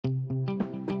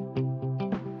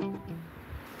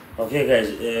Okay, guys.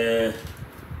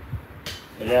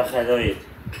 Eliyahu,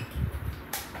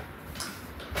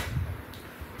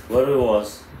 where we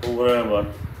was? Who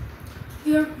remember?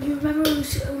 You remember we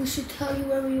should tell you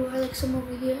where we were, like some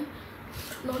over here?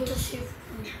 Lotus here.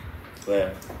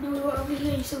 Where? No, we were over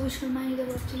here. You said we should remind you that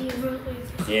we're up to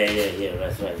here. Yeah,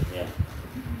 that's right, yeah.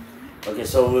 Okay,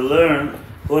 so we learn.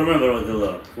 Who remember what we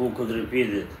learned? Who could repeat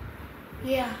it?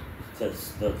 Yeah.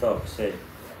 That's the talk, say.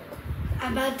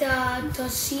 About the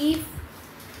Tosif.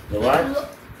 The what?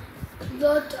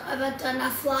 About the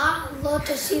Nafla, Lo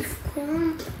Tosif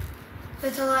Kum,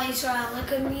 V'Tala Israel. It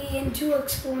can be in two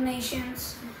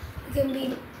explanations. It can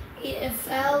be, it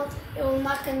fell, it will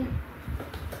not continue.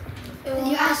 The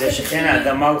Shekhinah,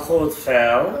 the Malchut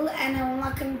fell. And it will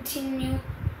not continue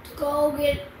to go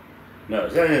get. No,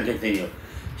 it's not going to continue.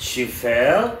 She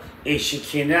fell and she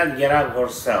cannot get up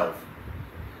herself.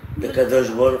 The Kadosh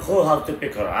Baruch Hu have to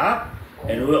pick her up,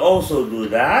 and we also do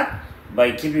that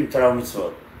by keeping Torah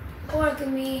mitzvot. Or it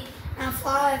can be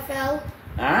Nafla, it fell.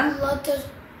 Huh?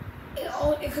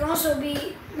 It can also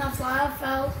be Nafla, it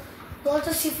fell.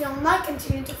 Lotus if will not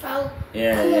continue to fall.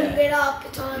 Yeah. Get up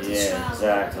until it's Yeah,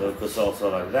 exactly. Because also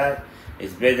like that,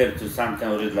 it's better to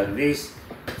sometimes read like this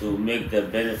to make the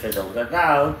benefit of the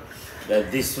doubt.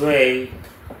 That this way,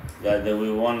 that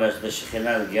we want the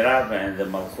Shekhinah get up and the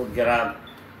Malchut get up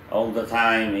all the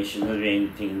time. It should not be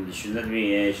anything. It should not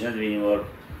be anymore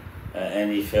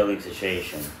any failing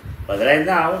situation. But right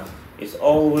now, it's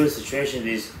always situation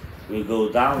is we go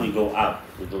down, we go up.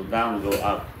 We go down, we go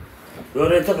up. We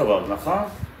already talked about nachon.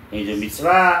 In the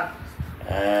mitzvah,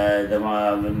 the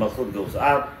malchut goes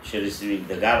up. She receiving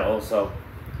the gar also,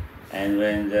 and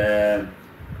when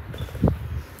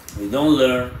we don't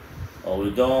learn, or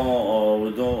we don't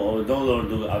learn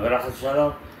to averach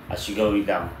shalom, as she going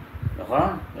down.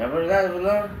 Nachon? Remember that we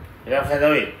learned?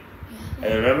 You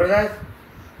remember that?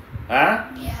 Huh?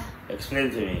 Yeah. Explain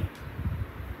to me.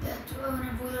 That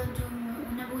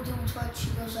whenever we do mitzvah, she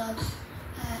goes up.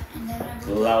 And then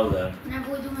Louder.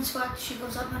 Whenever we do mitzvah, she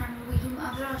goes up. Whenever we do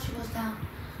avera, she goes down.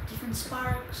 Different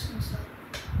sparks and stuff.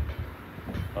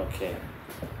 Okay.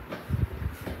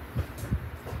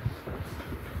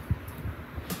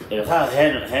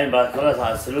 הן בהתחלת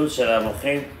האצילות של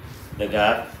המוחין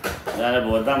לגב,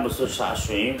 ואנו בעודם בסוד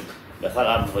שעשועים, באחד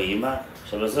אב ואמא,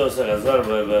 שבזה עושה גזור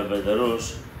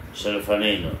בדרוש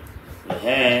שלפנינו,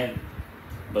 והן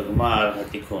בגמר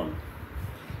התיקון.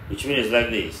 Which means like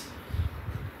this.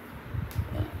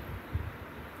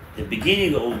 The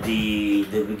beginning of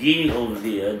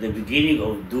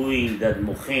doing that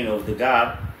mochin of the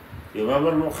gab. You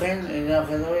remember mochin?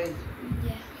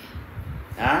 Yeah.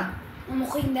 Huh?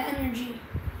 Mochin, the energy.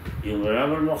 You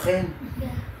remember mochin?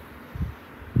 Yeah.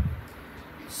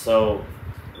 So,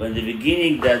 when the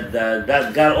beginning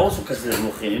that gar also considered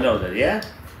mochin, you know that, yeah?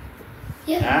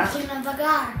 Yeah. Mochin of the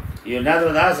gar. You're not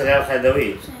with us, Eliyahu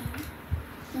Chadawi.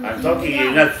 I'm talking.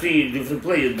 You're not seeing different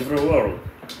place, different world.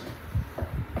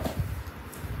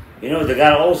 You know the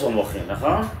gar also mochin,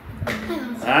 huh?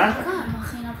 Huh?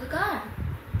 Mochin of the gar.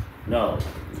 No.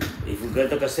 If you go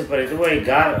to a separate way,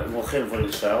 gar mochin for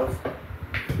himself,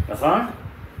 huh?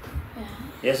 Yeah.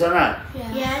 Yes or not?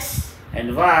 Yeah. Yes.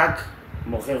 And vak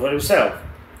mochin for himself.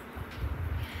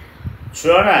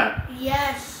 Sure or not?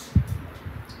 Yes.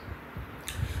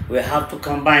 We have to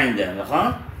combine them,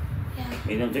 huh? Yeah.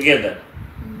 Make them together.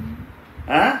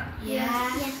 Huh? Yeah.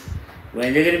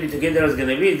 When they're going to be together, it's going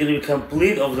to be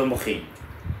complete of the mochin.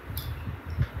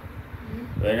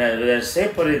 When they're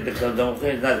separate, the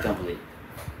mochin is not complete.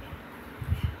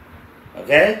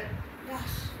 Okay?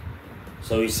 Yes.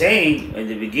 So he's saying, in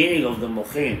the beginning of the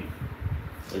mochin,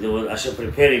 when they were actually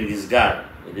preparing this gar,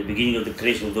 at the beginning of the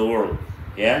creation of the world,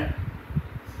 yeah?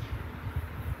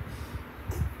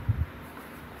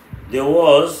 There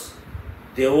was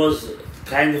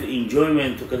kind of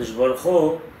enjoyment to Kadosh Baruch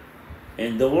Hu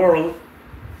in the world,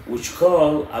 which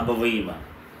call Abba V'Ima.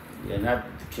 You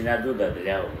cannot do that,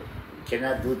 Eliyahu. You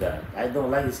cannot do that. I don't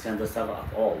like this kind of stuff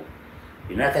at all.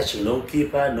 You're not touching no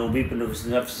kippah, no beeping, no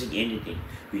saying anything.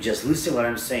 You just listen what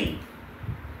I'm saying.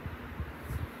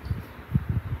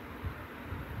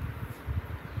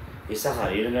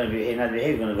 Issachar, you're not behave,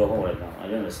 you're going to go home right now. I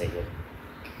don't want to say that.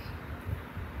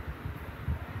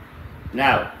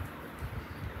 Now,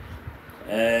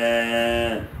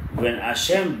 when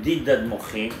Hashem did that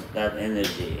mochin, that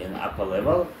energy in upper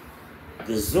level,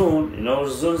 the zone, you know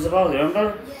what zone is about,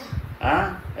 remember? Yeah.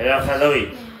 Huh? Eliyahu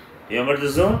Chadawi. Yeah. You remember the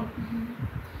zone? Mm-hmm.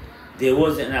 There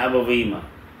was an Abba V'Ima.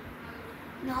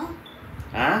 No.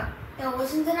 Huh? There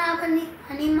wasn't an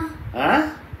Anima. Huh?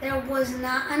 There was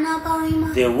not an Abba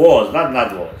V'Ima. There was,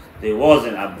 not was. There was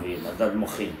an Abba V'Ima, that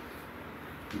mochin.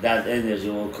 that energy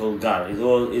we call God.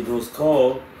 It was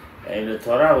called in the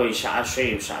Torah where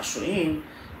sha'ashuim,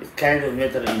 it's kind of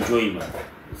matter of enjoyment.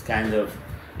 It's kind of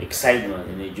excitement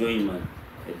and enjoyment,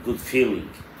 a good feeling.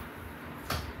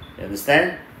 You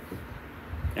understand?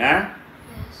 Yeah?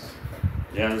 Yes.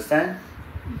 You understand?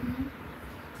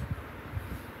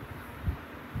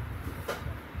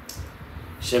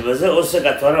 שבזה עוסק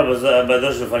התורה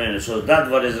בדוש לפנינו. So that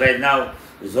what is right now,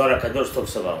 Zohar HaKadosh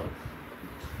talks about.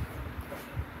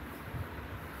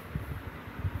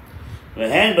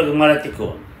 והן בגמרא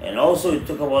תיקון. And also it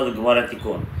talk about the Gemara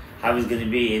Tikkun, how it's going to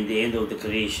be in the end of the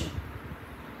creation.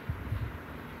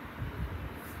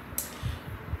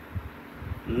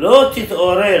 לא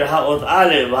תתעורר האות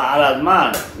א'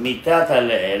 והעלדמן מתתא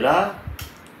לעילא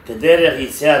כדרך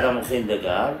יציאת המוחין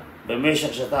דגר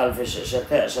במשך שתה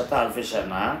אלפי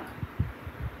שנה,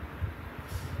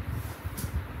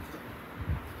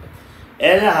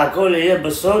 אלא הכל יהיה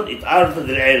בסוד התערותא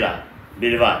דלעילא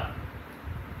בלבד,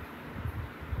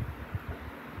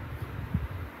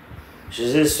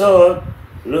 שזה סוד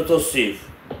לא תוסיף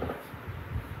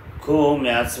קום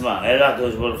מעצמה, אלא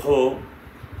הקדוש ברוך הוא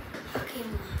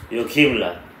יוקים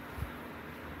לה.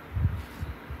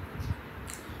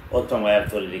 עוד פעם I have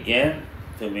to read it again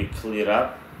to make clear up.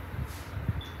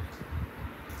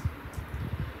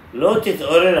 לא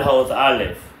תתעורר האות א'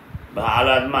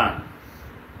 בהעלדמן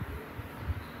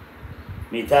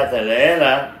מתתא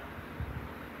לעילא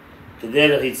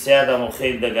כדרך יציאת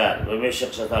המוחין דגר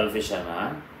במשך שתה אלפי שנה,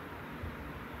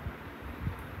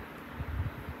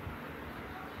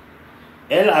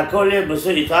 אלא הכל יהיה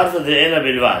בסוד התערותא דלעילא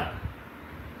בלבד,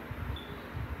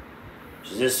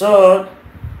 שזה סוד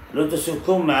לא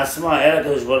תסוכם מעצמה אלא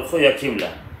הקדוש ברוך הוא יקים לה.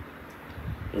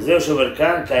 וזהו שאומר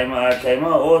כאן,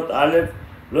 קיימה אות א'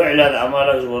 לא עילת אמר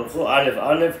לקדוש ברוך הוא א'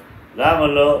 א',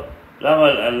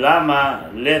 למה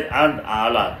לית עד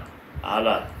העלת?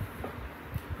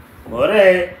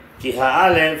 מורה כי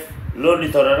האלף לא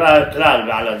נתעוררה כלל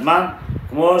בעלדמן,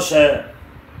 כמו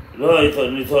שלא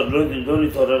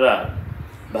נתעוררה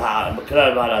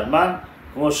בכלל בעלדמן,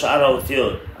 כמו שאר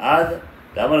האותיות עד,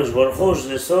 ואמר לקדוש ברוך הוא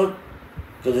שזה סוד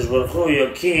הקדוש ברוך הוא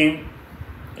יקים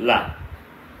לה.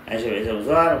 יש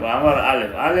בזוהר, ואמר א'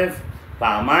 א'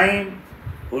 פעמיים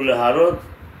ולהראות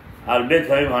על בית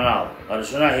פעמים הנ"ל.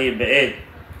 הראשונה היא בעת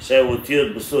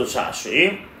שהאותיות בסוד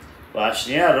שעשועים,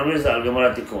 והשנייה רומז על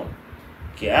גמרא תיקון.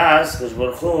 כי אז הקדוש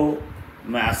ברוך הוא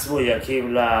מעצמו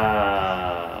יקים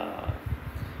לה.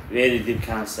 Very deep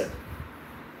concept.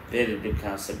 Very deep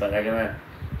concept, but I'm gonna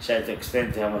try to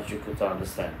explain to you how much you could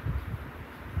understand.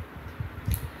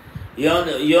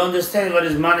 You understand what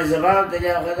is man is about?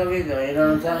 Eliyahu David? You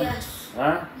don't understand? Yes.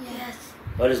 Huh? Yes.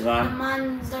 What is man? The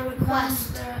man's the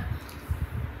request.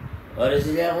 What is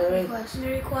Eliyahu David? The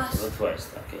request. Request.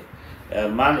 Okay.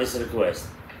 Man is request.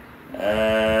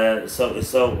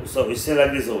 So we say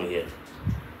like this over here.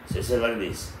 So you say like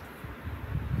this.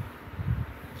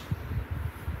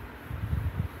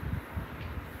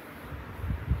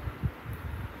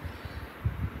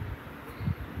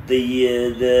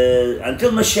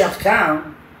 Until Mashiach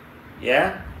come,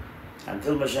 yeah,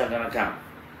 until Mashiach gonna come,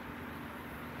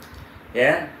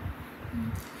 yeah,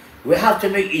 we have to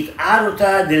make it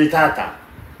arutah deltata.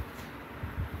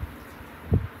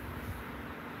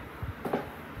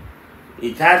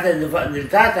 Itarta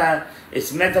deltata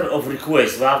is matter of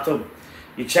request. We have to.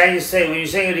 You try to say when you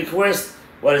say request,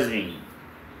 what does it mean?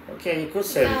 Okay, you could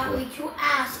say request. Like you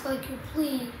ask, like you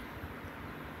plead.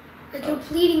 Like you're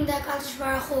pleading that Kadosh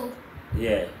Baruch Hu.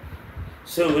 Yeah.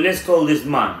 So let's call this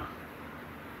man.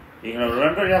 You gonna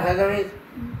remember Eliyahu David?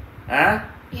 Huh?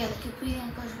 Yeah, like you're pleading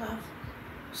on Kadosh Baruch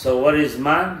Hu. So what is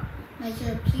man? Like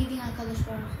you're pleading on Kadosh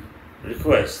Baruch Hu.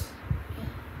 Request. Yeah.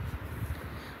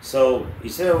 So you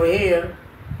say over here,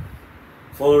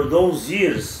 for those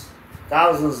years,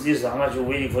 thousands of years, how much we're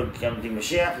waiting for coming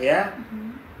Mashiach, yeah?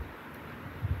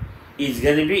 It's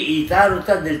going to be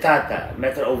itarutah deltata,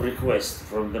 matter of request,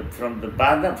 from the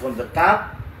bottom, from the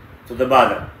top to the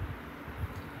bottom.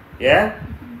 Yeah?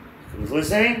 You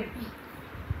listening?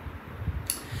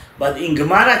 But in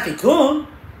Gemara Tikkun,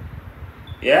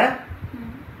 yeah?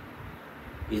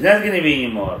 It's not going to be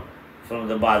anymore from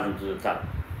the bottom to the top.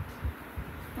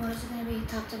 Or is it going to be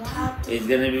top to bottom? It's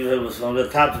going to be from the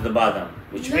top to the bottom,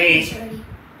 which means... Already.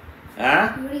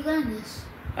 Huh? We already learned this.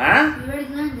 Huh? We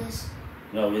already learned this.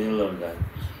 No, we didn't learn that.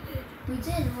 We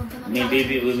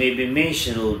did. We maybe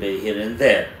mention a little bit here and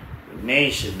there. We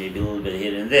mentioned maybe a little bit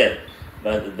here and there.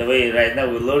 But the way right now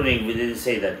we're learning, we didn't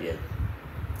say that yet.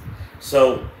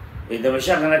 So, when the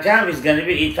Mashiach gonna come, it's gonna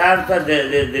be itarta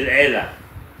del'ila.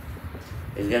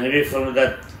 It's gonna be from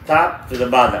the top to the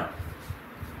bottom.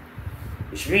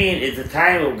 which means it's the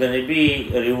time of going to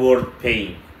be a reward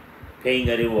paying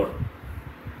a reward.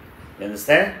 You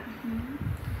understand?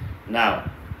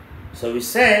 Now, so we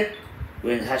said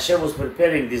when Hashem was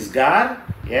preparing this gar,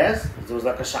 yes, it was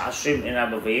like a sha'ashim in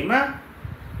Abba Ve'ima.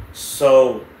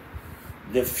 So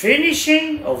the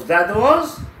finishing of that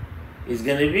is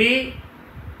going to be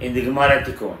in the Gemara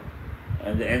Tikkun,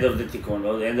 at the end of the Tikkun,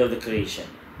 or the end of the creation,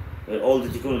 where all the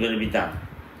Tikkun are going to be done.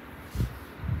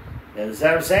 You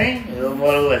understand what I'm saying?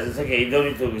 More or less, it's okay. You don't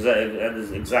need to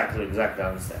exactly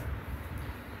understand.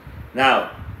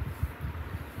 Now,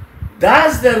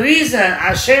 that's the reason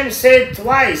Hashem said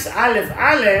twice, Aleph,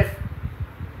 Aleph,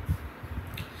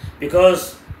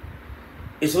 because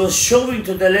it was showing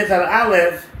to the letter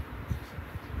Aleph,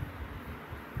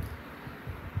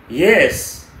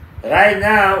 yes, right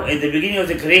now, in the beginning of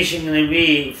the creation, it's going to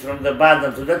be from the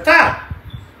bottom to the top.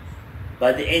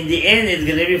 But in the end, it's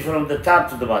going to be from the top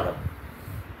to the bottom.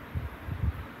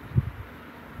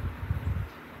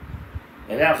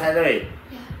 Yeah.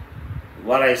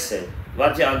 What I said.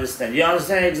 What you understand? You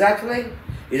understand exactly?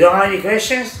 You don't have any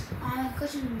questions? I have a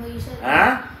question, but you said...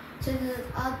 Huh? So the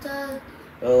Ata...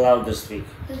 Allowed to speak.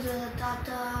 The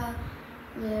Ata...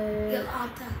 The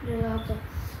Ata.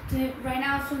 Right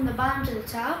now, from the bottom to the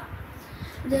top.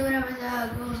 Then whenever the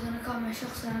girl is going to come, my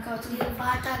shuk's going to come to the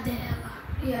Ata de Ela.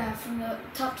 Yeah, from the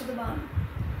top to the bottom.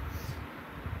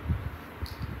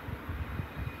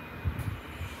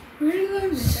 Where are you learn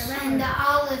this? And the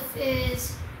Aleph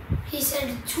is... He said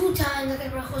it 2 times,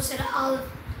 like Baruch said Aleph,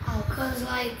 because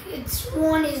like it's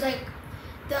one is like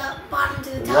the bottom to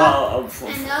the top,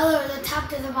 and the other the top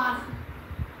to the bottom.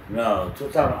 No, 2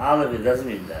 times Aleph, it doesn't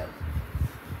mean that.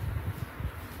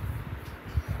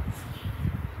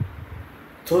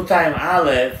 2 times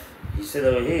Aleph, he said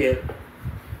over here,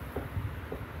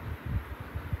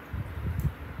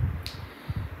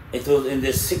 it was in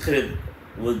the secret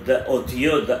with the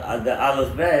otiyot, the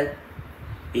Aleph bed.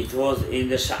 It was in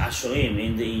the sha'ashurim,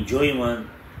 in the enjoyment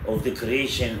of the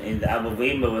creation in the Abba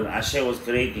Ve'ima when Hashem was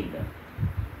creating them.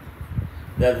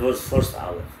 That was first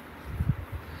Aleph.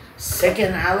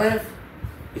 Second Aleph,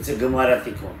 it's a Gemara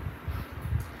Tikkun.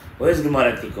 Where's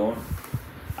Gemara Tikkun?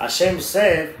 Hashem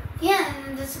said... Yeah,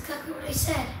 and that's exactly what I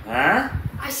said. Huh?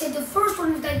 I said the first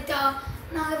one is like the,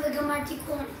 not the Gemara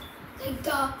Tikkun, like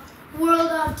the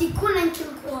world of Tikkun and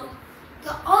Tikkun.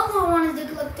 The other one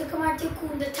is like the Gemara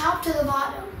Tikkun, the top to the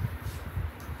bottom.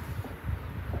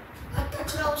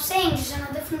 That's what I was saying, just in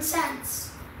a different sense.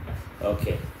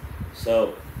 Okay.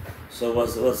 So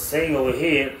what's saying over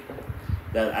here,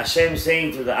 that Hashem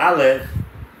saying to the Aleph,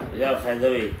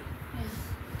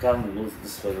 come move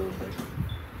this way a little bit.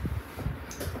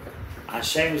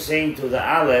 Hashem saying to the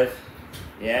Aleph,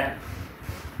 yeah,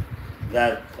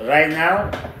 that right now,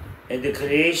 in the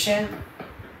creation,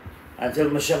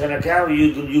 until Mashiach gonna come,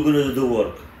 you're gonna do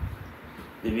work.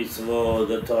 The mitzvot,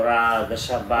 the Torah, the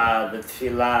Shabbat, the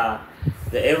Tefillah,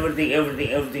 the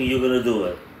everything, you're gonna do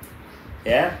it.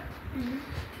 Yeah?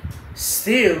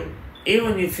 Still,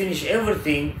 even you finish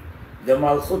everything, the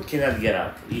Malchut cannot get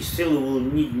out. You still will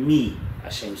need me,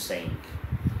 Hashem saying.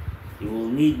 You will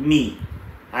need me.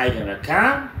 I'm gonna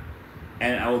come,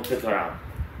 and I will pick her up.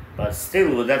 But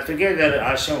still, with that together,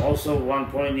 Hashem also one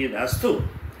point need us too.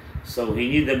 So he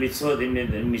need the mitzvot in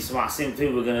the mitzvah same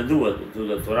thing we're gonna do it to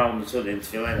the Torah mitzvot and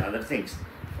Tefillah and other things.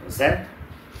 Understand?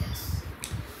 Yes.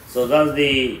 So that's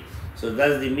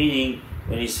the meaning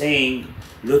when he's saying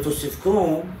Lotus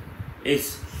kum,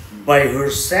 it's by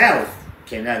herself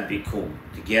cannot be kum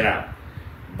to get up,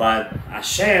 but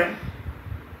Hashem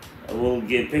will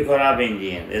pick her up in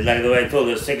the end. It's like the way I told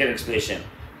you, the second expression,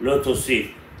 Lotus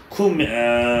kum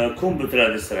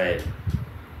b'Torah Israel.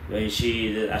 When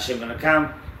Hashem gonna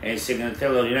come. And she's going to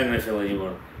tell her, you're not going to feel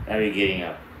anymore. Now you're getting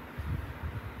up.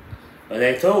 But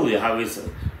I told you how it's...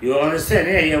 You understand,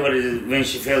 yeah, but when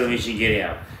she fell and when she getting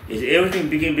up. Everything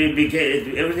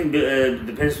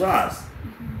depends on us.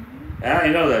 Yeah,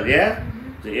 you know that, yeah?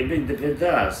 So everything depends on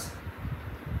us.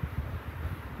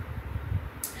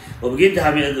 ובגין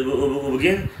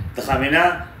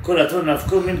תחמינה כל התור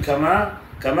נפקו מן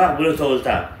כמה בלו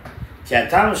תולתה. כי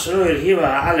הטעם שלו הרהיבה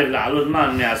האלף לעלות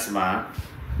מן מעצמה,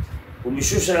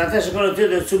 ומשום שנתה שכל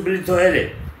אותיות יצאו בלי תועלת,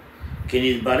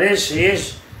 כי נתברר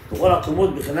שיש בכל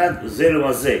הקומות בחינת זה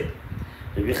לעומת זה.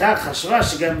 ובכך חשבה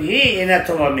שגם היא אינה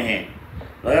טובה מהן,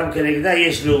 וגם כנגדה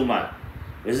יש לעומת.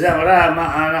 וזה אמרה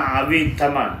מה אנה עביד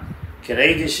תמן, כי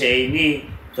ראיתי שאיני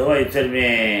טובה יותר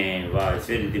מהן. וואו, it's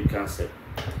very deep concept.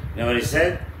 You know what he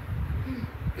said?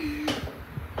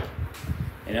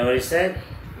 You know what he said?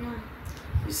 No.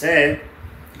 He said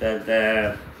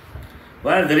that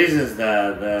one of the reasons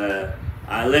the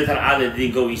letter Aleph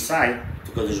didn't go inside to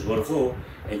to Kadosh Baruch Hu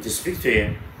and to speak to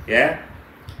him. Yeah?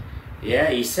 Yeah,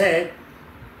 he said,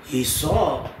 he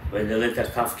saw when the letter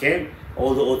Tav came,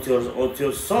 all the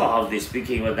authors saw how they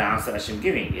speaking what the answer Hashem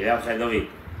giving. Eliyahu David.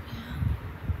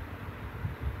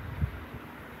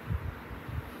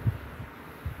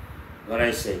 What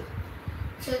I say?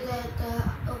 So that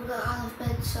over the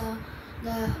alphabet,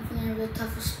 whenever the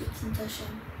Tav was speaking to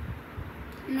Hashem.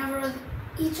 Whenever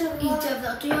each of the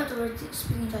authors were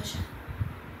speaking to Hashem.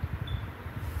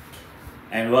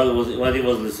 And what he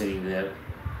was listening there?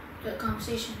 The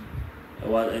conversation.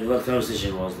 What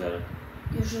conversation was there?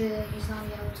 Usually he's not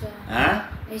able to. Huh?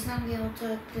 He's not able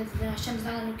to. Hashem's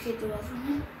not going to create the world from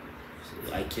him.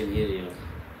 I can hear you.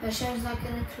 Hashem's not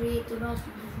going to create the world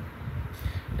from him.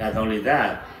 Not only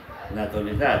that. You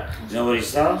know what he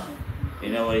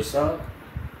saw?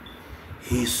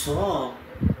 He saw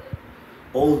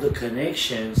all the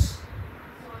connections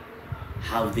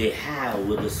how they have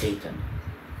with the Satan.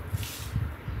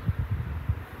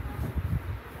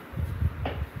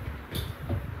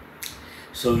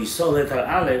 So he saw letter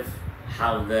Aleph,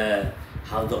 how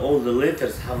all the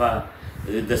letters have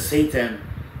the Satan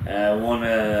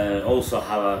wanna also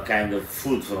have a kind of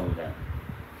food from them,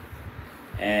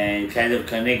 and kind of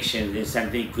connection. There's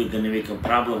something could gonna make a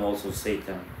problem also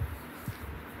Satan.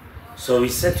 So he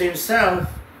said to himself,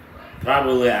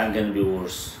 probably I'm gonna be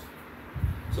worse.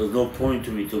 So there's no point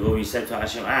to me to go. He said to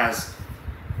Hashem, ask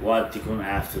what Tikkun I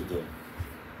have to do.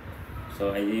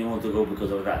 So I didn't want to go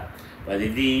because of that. But he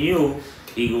knew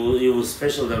he was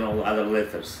special than all other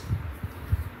letters.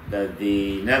 That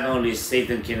not only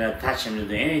Satan cannot touch him to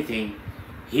do anything,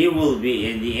 he will be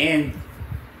in the end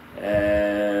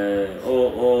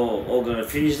or gonna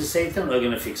finish the Satan or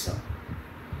gonna fix him.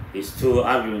 It's two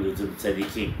arguments to the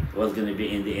tzaddikim. What's gonna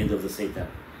be in the end of the Satan?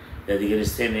 That they're gonna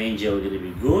send an angel gonna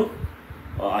be good,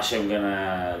 or Hashem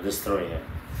gonna destroy him.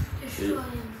 Destroy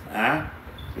him. Huh?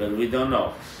 But we don't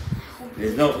know. There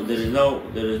is no.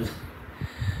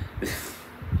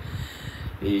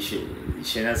 You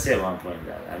should not say at one point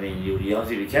that. I mean, you have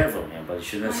to be careful, man, but you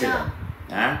should not say that.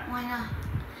 Huh? Why not?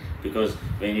 Because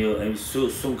when you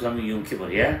soon coming Yom Kippur,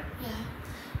 yeah? Yeah.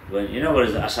 When you know what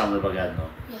is the Asham Bagad, no?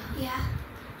 Yeah.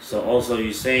 So also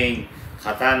you're saying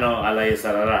Chatano ala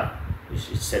Yisarara, which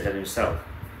is Satan himself.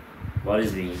 What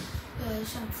is mean?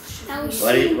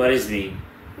 What is mean?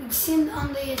 We sinned on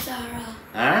the Yitzhara.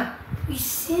 Huh? We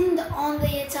sinned on the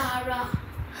Yitzhara.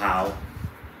 How?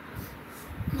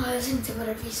 By listening to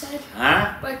whatever he said.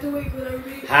 Huh? By doing whatever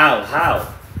he How?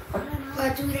 I don't know. By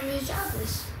doing whatever his job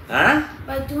is. Huh?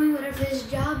 By doing whatever his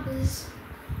job is.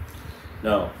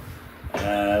 No.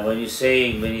 When you're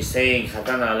saying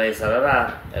Chatana ala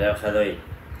Yisarara, Eliyahu Chadoi,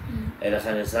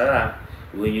 Eliyahu Yisarara,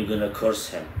 when you're gonna curse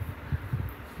him.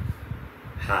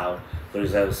 How? For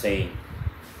example, saying,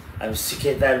 I'm sick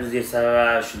of that with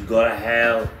Yisarara, I should go to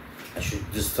hell, I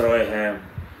should destroy him,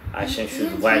 Hashem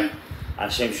should wipe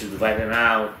him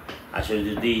out, I should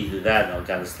do this, do that, and all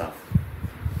kind of stuff.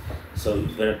 So,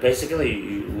 but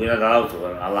basically, we're not allowed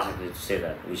to, Allah to say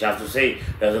that. We have to say,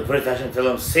 we have to pray to Hashem, tell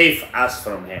him, save us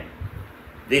from him.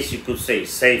 This you could say,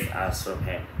 save us from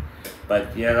him.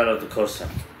 But you're not allowed to curse him.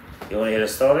 You want to hear a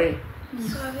story?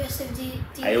 You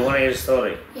want to hear a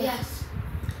story? Yes.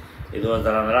 It was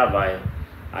the rabbi,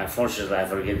 unfortunately I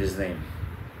forget his name.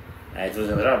 It was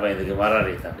a rabbi in the Gemara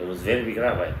written. It was a very big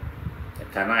rabbi. A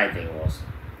Tana, I think it was.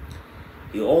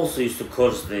 He also used to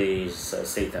curse the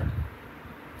Satan.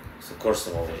 He used to curse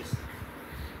him always.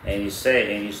 And he used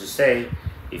to say,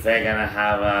 if I'm gonna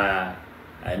have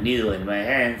a needle in my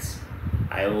hands,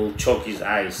 I will choke his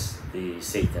eyes, the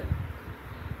Satan.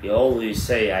 He always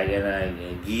say, I'm gonna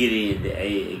giri in the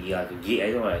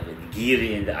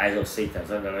giri in the eyes of Satan,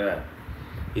 something like that.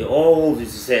 He always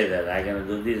used to say that, I'm gonna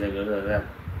do this, I'm gonna do that.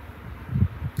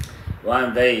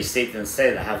 One day Satan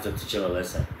said, I have to teach him a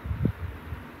lesson.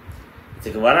 The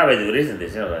Gemara by the reason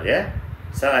this, you know that, yeah?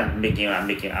 So I'm making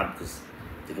up this.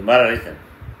 The Gemara written.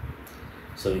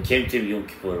 So he came to Yom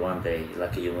Kippur one day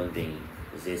like a human being.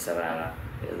 The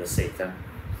Satan.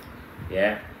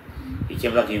 Yeah? He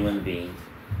came like a human being.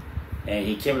 And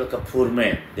he came like a poor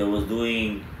man. They used to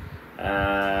do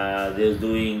at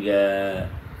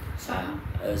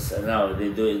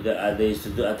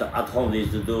home. They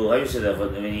used to do. How you say that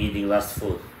when you're eating last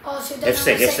food? Oh,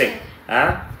 Hefsek.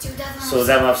 Huh?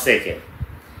 Sodam Hefsek.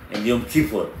 And Yom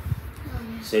Kippur. Oh,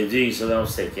 yes. So he's doing Sodam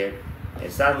Hefsek.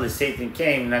 And suddenly Satan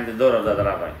came and knocked the door of that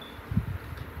rabbi.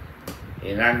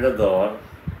 He knocked the door,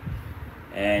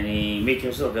 and he made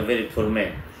himself a very poor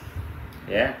man.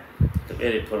 Yeah, a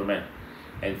very poor man.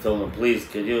 And he told him, please,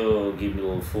 could you give me a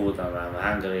little food? I'm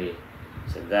hungry.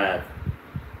 He said that.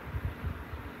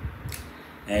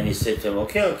 And he said to him,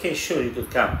 okay, sure, you could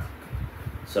come.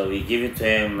 So he gave it to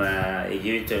him,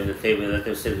 the table, let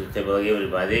him sit at the table like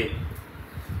everybody.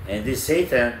 And this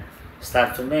Satan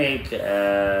start to make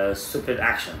stupid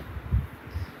action.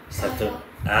 Start to,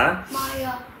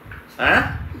 Ba'ayot,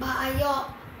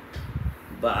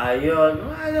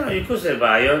 I don't know, you could say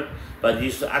Ba'ayot, but he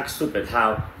used to act stupid.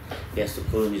 How? He has to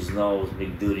pull in his nose,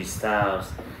 make dirty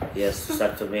stuff. He has to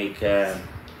start to make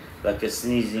like a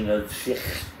sneezing or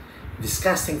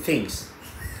disgusting things.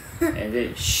 And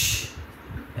then, shh.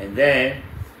 And then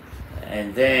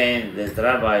the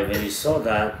rabbi, when he saw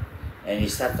that, and he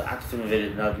started to act to him very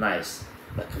not nice.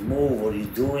 Like, move, what are you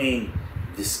doing?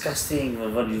 Disgusting,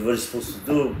 what you were supposed to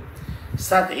do.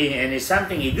 And it's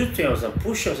something he do to him, or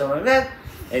push or something like that.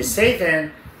 And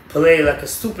Satan play like a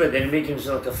stupid and make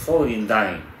himself like a falling,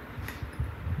 dying.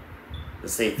 The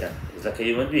Satan is like a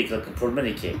human being, like a poor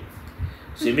mannequin.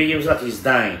 So he makes himself like he's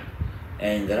dying.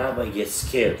 And the rabbi gets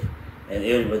scared. And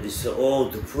everybody said, oh,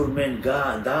 the poor man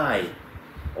died.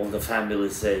 All the family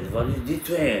said, what you did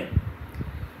to him?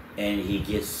 And he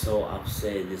gets so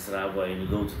upset, this rabbi, and he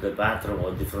go to the bathroom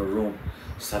or different room,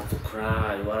 start to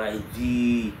cry, what I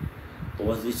did.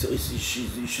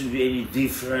 It shouldn't be any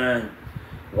different.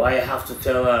 Why I have to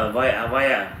tell her?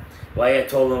 Why I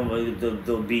told him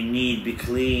to be neat, be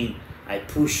clean? I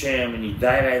push him and he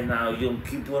died right now. Yom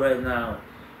Kippur right now.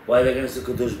 Why they gonna say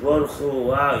Kadosh Baruch Hu?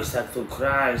 Wow, he started to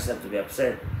cry. He started to be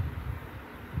upset.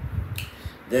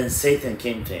 Then Satan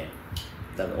came to him.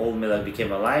 That old man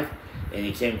became alive, and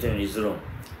he came to him in his room.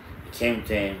 He came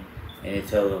to him and he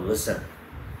told him, listen.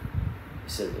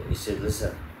 He said,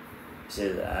 listen. He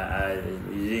said,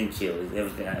 you didn't kill.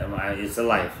 Everything. It's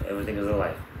alive. Everything is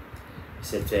alive. He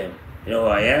said to him, you know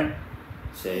who I am?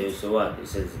 He said, so what? He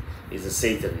said, he's a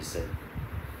Satan, he said.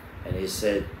 And he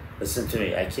said, listen to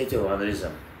me, I came to you for one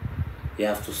reason. You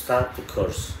have to stop to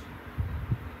curse.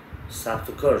 Stop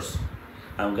to curse.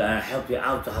 I'm going to help you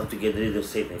out to how to get rid of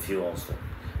Satan if you want to.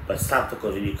 But stop to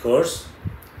curse.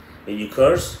 When you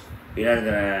curse, you're not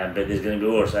going to, but it's going to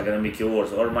be worse. I'm going to make you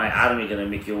worse. Or my army going to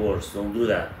make you worse. Don't do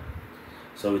that.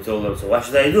 So we told him, so what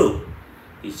should I do?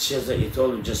 He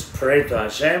told him, just pray to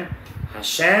Hashem.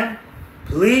 Hashem,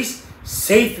 please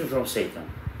save me from Satan.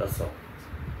 That's all.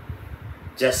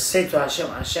 Just say to Hashem,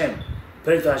 Hashem,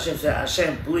 pray to Hashem, say,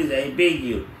 Hashem, please, I beg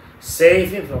you,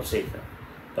 save him from Satan.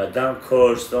 But don't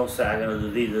curse, don't say, I'm going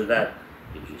to do this or that.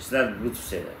 It's not good to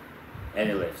say that.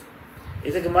 Anyway,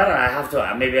 it's a Gemara, I have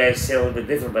to, maybe I say a little bit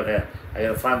different, but I'm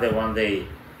going to find it one day.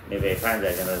 Maybe I find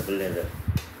it, I'm going to bring it.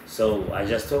 So I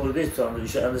just told you this, so you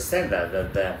should understand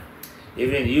that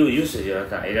even you said,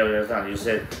 you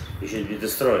said you should be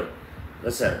destroyed.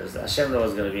 Listen, Hashem knows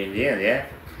what's going to be in the end, yeah?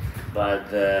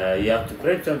 But you have to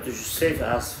pray to him to save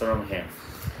us from him.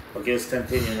 Okay, let's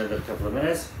continue another couple of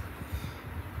minutes.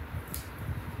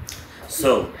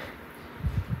 So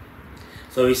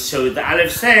the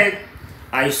Aleph said,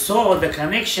 I saw the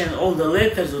connection, all the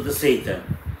letters of the Satan.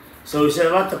 So he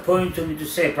said, what's the point to me to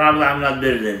say? Probably I'm not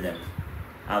better than them.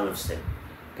 Aleph said,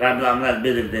 probably I'm not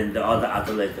better than the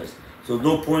other letters. So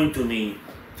no point to me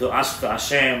to ask to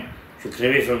Hashem to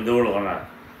clear me from the world or not.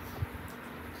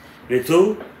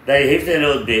 ותו, די היפת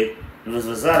לעוד בית,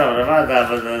 ובזבזר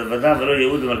הוודא ולא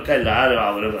יהוד מרכל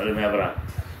לערב עלמי אברהם.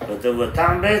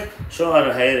 וטעם בית,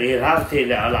 שוער הרהבתי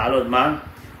לעלות מן,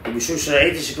 ומשום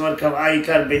שראיתי שכבר קבעה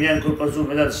עיקר בעניין כל פסוק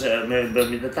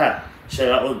במידתה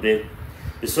של העוד בית,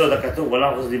 בסוד הכתוב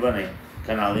עולם חסדי בנה.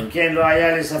 כנ"ל, אם כן לא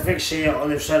היה לי ספק שיהיה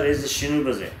עוד אפשר איזה שינוי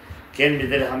בזה. כן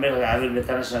בדרך המלך להעביר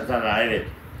מתנה שנתן לעבד.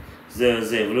 זה,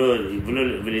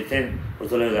 וליתן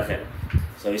אותו לעוד אחר.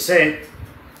 So he said,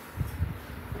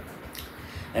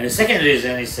 and the second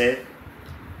reason he said,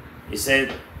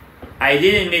 I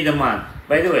didn't make the man.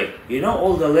 By the way, you know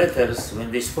all the letters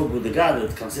when they spoke with the God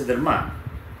that consider man.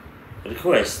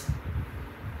 Request.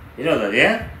 You know that,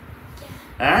 yeah?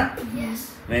 Huh?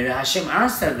 Yes. When Hashem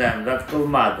answered them, that called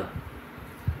mad.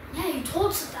 Yeah, you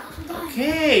told us 1,000 times.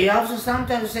 Okay, you have to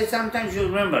sometimes say, sometimes you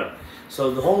remember.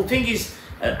 So the whole thing is,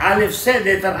 Aleph said,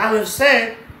 letter Aleph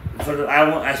said,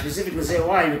 I specifically say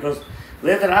why, because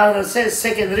letter Aleph says,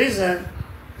 second reason,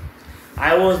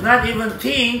 I was not even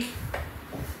think,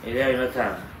 Eliyahu, you're not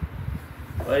time.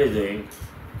 What are you doing?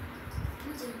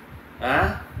 Nothing.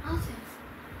 Huh? Nothing.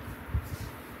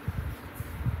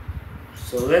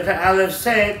 So letter Aleph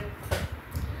said,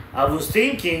 I was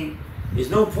thinking, there's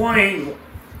no point.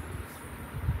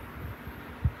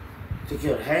 Take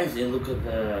your hands and look at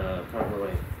the proper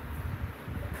way.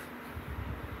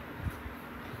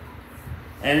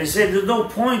 And he said, there's no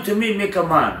point to me make a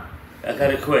man, like a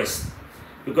request.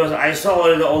 Because I saw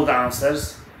already all the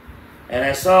answers, and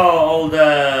I saw all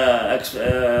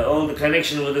the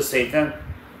connection with the Satan.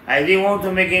 I didn't want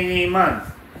to make any iman.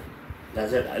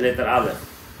 That's it, letter Aleph.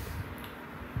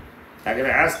 I'm going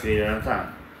to ask you, Jonathan.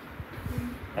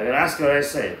 I'm going to ask you what I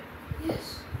said.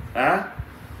 Yes. Huh?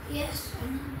 Yes, I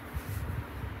know.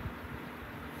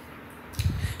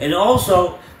 And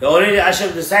also, already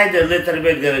Hashem decided letter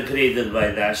Bet gonna created by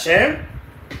the Hashem,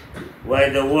 by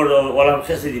the word of Olam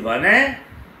Chesed Yibaneh.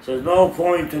 So there's no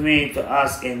point to me to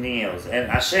ask anything else. And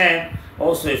Hashem,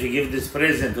 also if you give this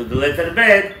present to the letter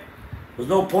Bet, there's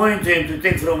no point to him to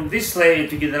take from this slave and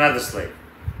to give another slave.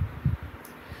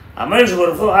 Amar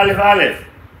Baruch Hu Aleph Aleph.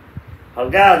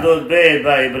 Halga Dod Bet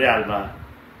by Ibri Alma.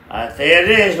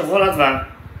 Tayaresh L'chol Advan.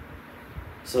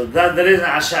 So that's the reason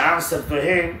Hashem answered to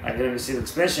him. I'm going to see the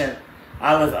expression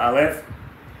Aleph Aleph.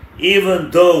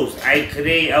 Even though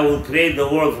I will create the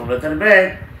world from letter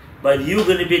Bet, but you're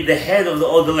going to be the head of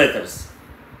all the letters.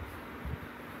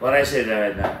 What I said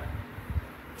right now?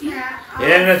 Yeah. You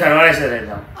understand what I said right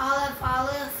now? Aleph.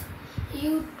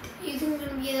 You think you're going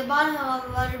to be the bottom of all the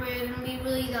letters, but you're going to be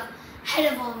really the head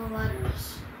of all the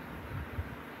letters.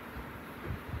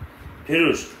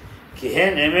 פירוש, כי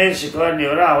הן אמת שכבר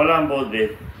נברא העולם בעוד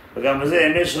בית, וגם בזה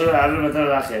אמת שלא עבר מתן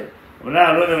לאחר.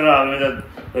 אמנם לא נברא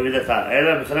במידתה,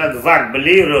 אלא מבחינת דבק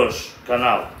בלי ראש,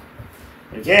 כנ"ל.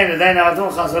 וכן, עדיין האטום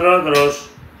חסר עוד ראש,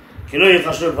 כי לא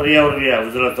ייחשו פריה ורבייה,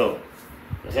 וזה לא טוב.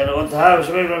 לכן עוד תהה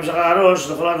ושמש בהמשכה הראש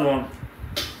לכל הדמון.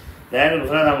 דהיינו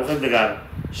מבחינת המוחים דגר,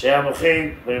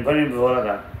 שהמוחים פנים בבוא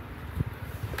אדם.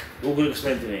 Who could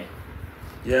explain to me?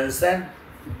 Do you understand?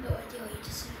 No idea what you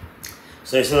just said.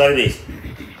 So it's like this.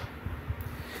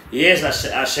 Yes,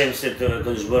 Hashem said to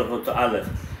Kodesh Baruch Hu to Aleph,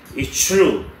 it's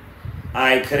true.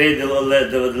 I created the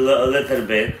letter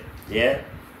Bet, yeah?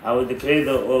 I would create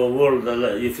the world.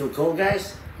 You feel cold,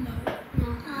 guys? No.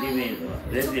 Give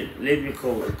me, let me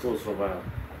cool for a while.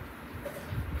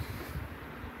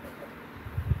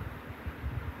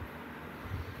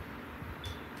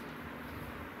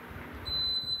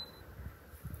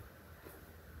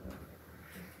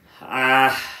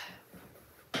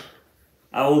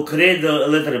 I will create the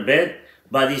letter Bet,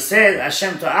 but he said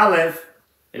Hashem to Aleph,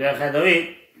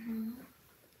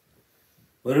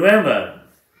 remember,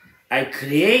 I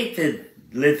created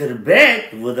letter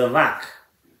Bet with a Vak.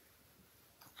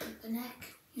 The neck.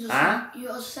 You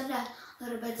also said that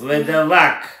letter Bet. With the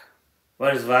Vak.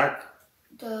 What is Vak?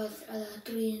 The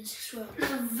 3 and 6 rows.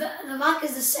 The Vak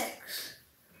is the 6.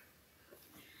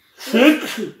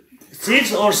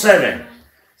 6 or 7?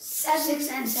 6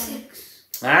 and 6.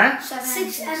 Huh?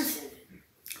 6 and 7.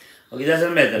 Okay, it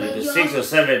doesn't matter because 6 or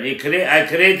 7. I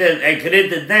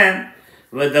created them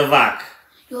with the Vak.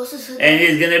 You also said And that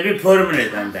it's gonna be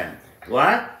permanent on them.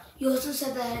 What? You also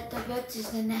said that the Bet is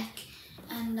the neck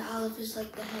and the Aleph is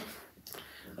like the head.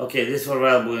 Okay, this is for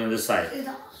what we're going to decide. It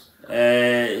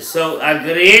does. So I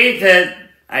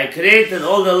created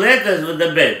all the letters with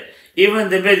the Bet. Even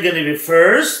the Bet gonna be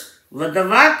first with the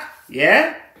Vak,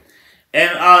 yeah?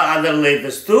 And all other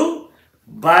letters too,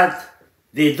 but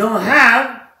they don't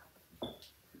have,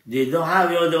 you know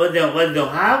what they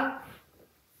don't have?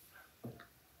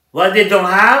 What they don't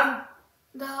have?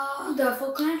 The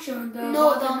full connection. The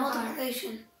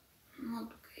multiplication.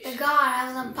 The God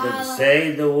has a pile of...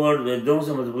 Say the word, they don't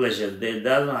say multiplication. They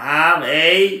doesn't have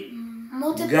a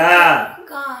God.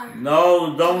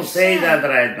 No, don't say that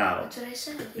right now. That's what I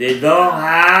said. They don't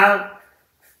have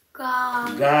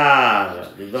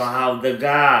God. They don't have the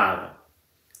God.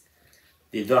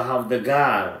 They don't have the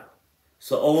God.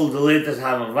 So all the letters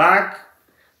have a Vak.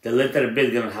 The letter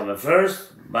Bet gonna have a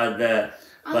first, but the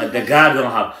God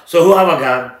don't have. So who have a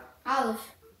God?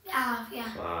 Aleph,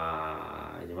 yeah.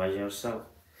 Wow, imagine yourself.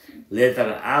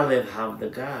 Letter Aleph have the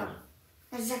God.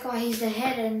 That's exactly why he's the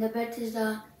head and the Bet is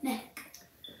the neck.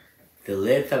 The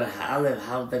letter Aleph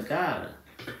have the God.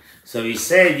 So he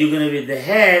said you're going to be the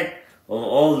head of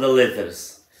all the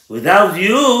letters. Without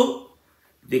you,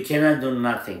 they cannot do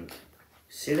nothing.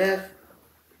 See that?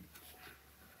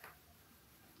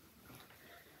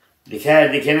 They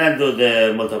cannot do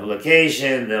the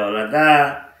multiplication, the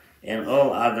olada, and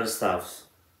all other stuff.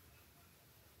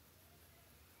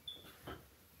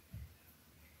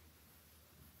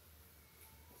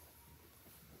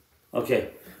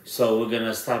 Okay, so we're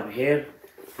gonna stop here.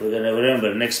 We're gonna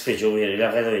remember next page over here.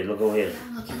 Look over here.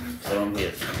 From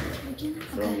here.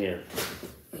 From here.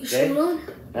 Okay?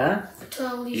 Huh?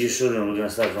 You shouldn't. We're gonna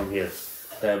start from here.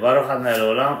 Baruch Adonai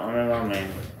Le'olam. Amen.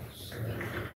 Amen.